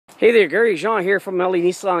Hey there, Gary, Jean here from LE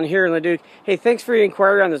Nissan here in Leduc. Hey, thanks for your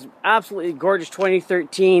inquiry on this absolutely gorgeous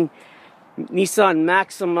 2013 Nissan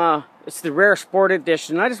Maxima. It's the rare sport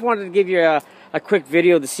edition. I just wanted to give you a quick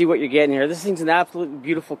video to see what you're getting here. This thing's an absolutely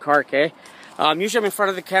beautiful car, okay? Usually I'm in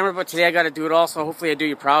front of the camera, but today I got to do it all, so hopefully I do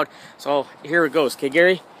you proud. So here it goes, okay,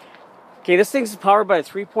 Gary? Okay, this thing's powered by a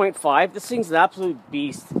 3.5. This thing's an absolute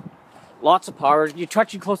beast. Lots of power. You're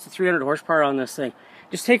touching close to 300 horsepower on this thing.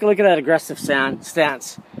 Just take a look at that aggressive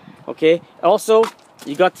stance. Okay, also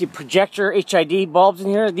you got the projector HID bulbs in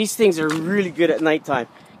here. These things are really good at nighttime.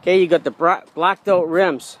 Okay, you got the blacked out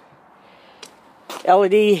rims,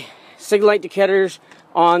 LED signal light indicators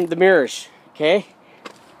on the mirrors. Okay,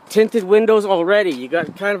 tinted windows already. You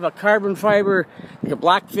got kind of a carbon fiber, like a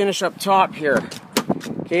black finish up top here.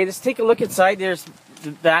 Okay, let's take a look inside. There's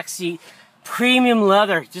the back seat, premium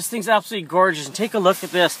leather. This thing's absolutely gorgeous. And take a look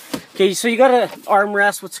at this. Okay, so you got an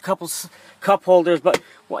armrest with a couple cup holders, but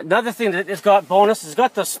another thing that it's got bonus is it's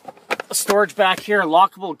got this storage back here, a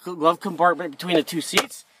lockable glove compartment between the two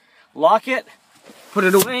seats. Lock it, put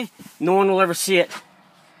it away, no one will ever see it.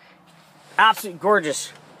 Absolutely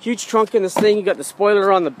gorgeous. Huge trunk in this thing. You got the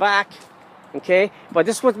spoiler on the back. Okay, but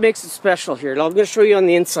this is what makes it special here. Now I'm going to show you on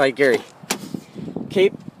the inside, Gary. Okay,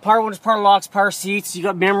 power windows, power locks, power seats. You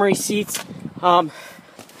got memory seats. Let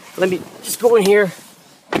me just go in here.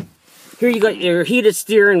 Here you got your heated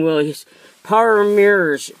steering wheel, power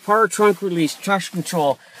mirrors, power trunk release, traction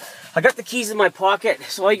control. I got the keys in my pocket,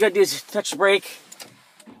 so all you gotta do is touch the brake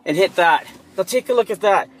and hit that. Now take a look at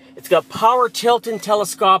that. It's got power tilt and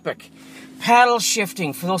telescopic, paddle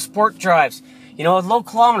shifting for those sport drives. You know, at low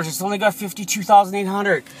kilometers, it's only got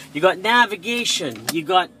 52,800. You got navigation, you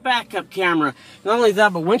got backup camera. Not only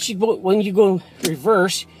that, but when you go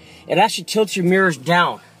reverse, it actually tilts your mirrors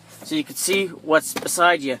down, so you can see what's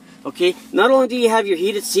beside you. Okay, not only do you have your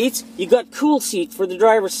heated seats, you got cool seats for the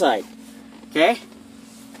driver's side. Okay,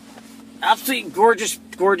 absolutely gorgeous,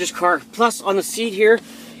 gorgeous car. Plus on the seat here,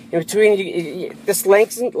 in between, this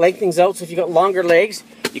lengthens out, so if you got longer legs,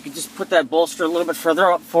 you can just put that bolster a little bit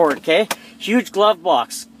further up forward. Okay, huge glove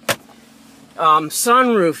box,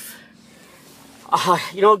 sunroof.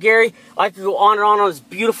 You know, Gary, I could go on and on this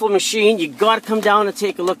beautiful machine. You got to come down and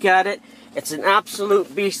take a look at it. It's an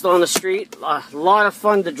absolute beast on the street. A lot of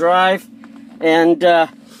fun to drive. And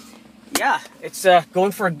yeah, it's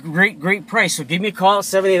going for a great price. So give me a call at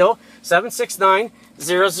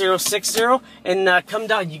 780-769-0060 and come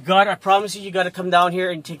down. I promise you got to come down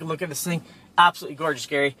here and take a look at this thing. Absolutely gorgeous,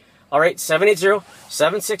 Gary. All right,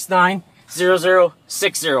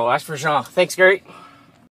 780-769-0060. That's for Jean. Thanks, Gary.